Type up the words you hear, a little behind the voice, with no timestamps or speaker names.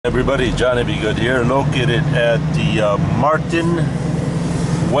Everybody, Johnny B. Good here, located at the Martin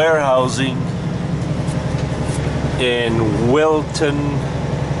warehousing in Wilton,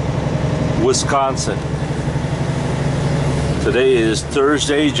 Wisconsin. Today is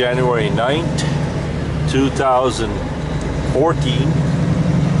Thursday, January 9th,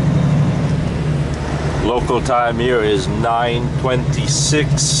 2014. Local time here is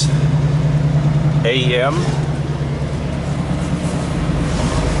 9:26 a.m.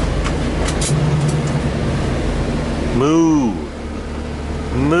 Moo.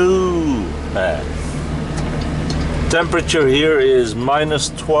 Temperature here is minus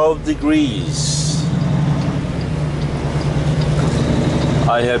 12 degrees.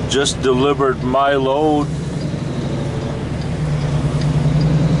 I have just delivered my load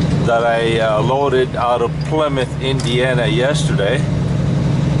that I loaded out of Plymouth, Indiana yesterday.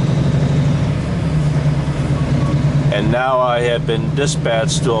 And now I have been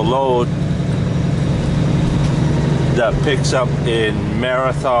dispatched to a load that picks up in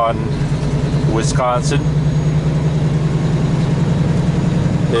Marathon, Wisconsin.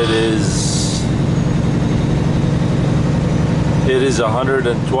 It is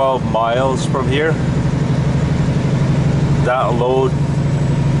 112 miles from here. That load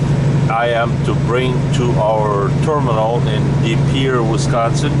I am to bring to our terminal in De Pere,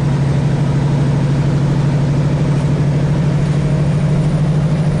 Wisconsin.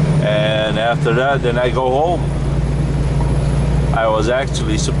 And after that, then I go home. I was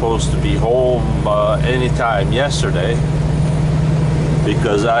actually supposed to be home anytime yesterday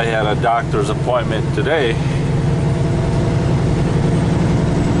because I had a doctor's appointment today.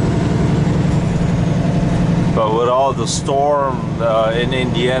 But with all the storm in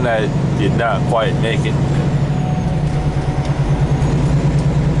Indiana, I did not quite make it.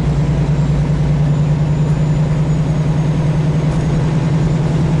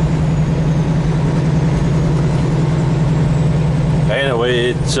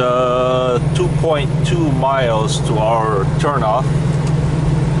 Anyway, it's 2.2 miles to our turnoff,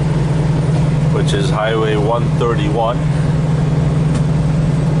 which is Highway 131.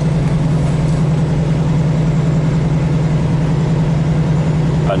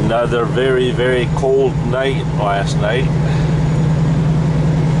 Another very, very cold night last night.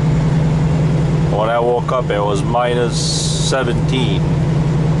 When I woke up, it was minus 17.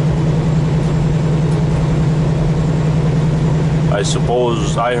 I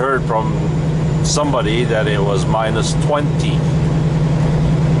suppose I heard from somebody that it was minus 20,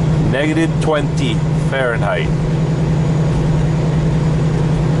 negative 20 Fahrenheit.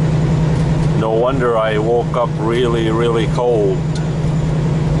 No wonder I woke up really, really cold,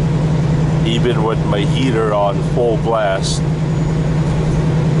 even with my heater on full blast.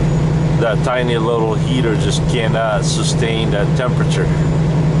 That tiny little heater just cannot sustain that temperature.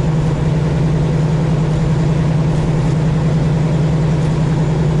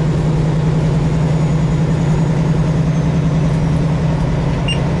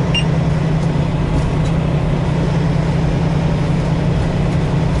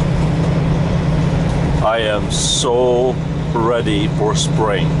 I am so ready for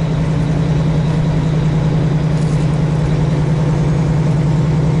spring.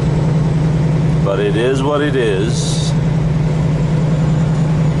 But it is what it is.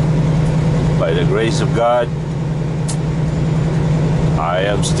 By the grace of God, I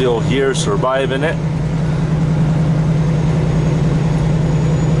am still here surviving it.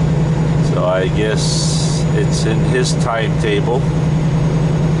 So I guess it's in His timetable.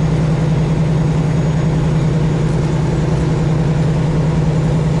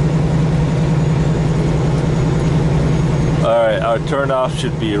 Alright, our turnoff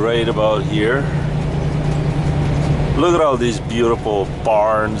should be right about here. Look at all these beautiful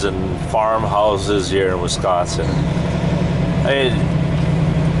barns and farmhouses here in Wisconsin.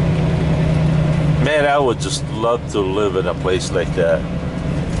 Man, I would just love to live in a place like that.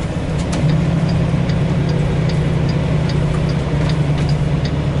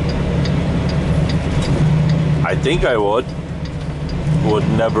 I think I would. Would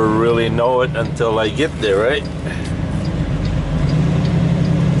never really know it until I get there, right?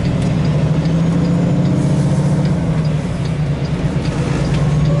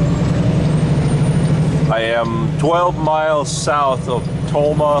 I am 12 miles south of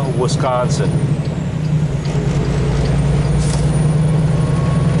Tomah, Wisconsin.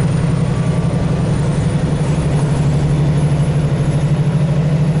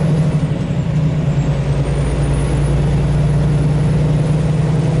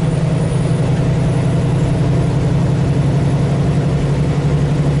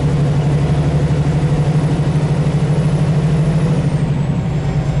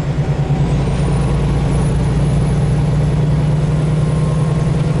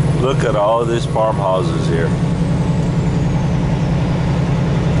 Look at all these farmhouses here.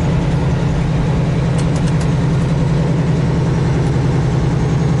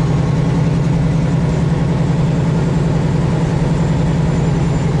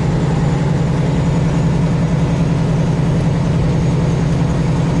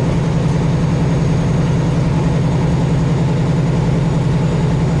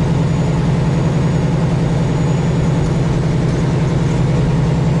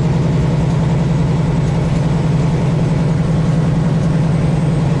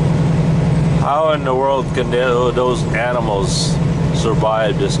 How in the world can those animals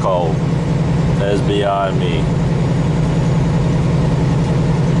survive this cold? That's beyond me.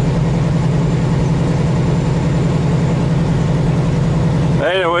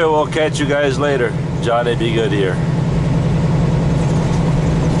 Anyway, we'll catch you guys later. Johnny Be Good here.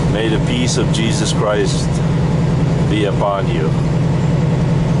 May the peace of Jesus Christ be upon you.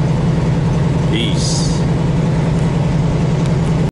 Peace.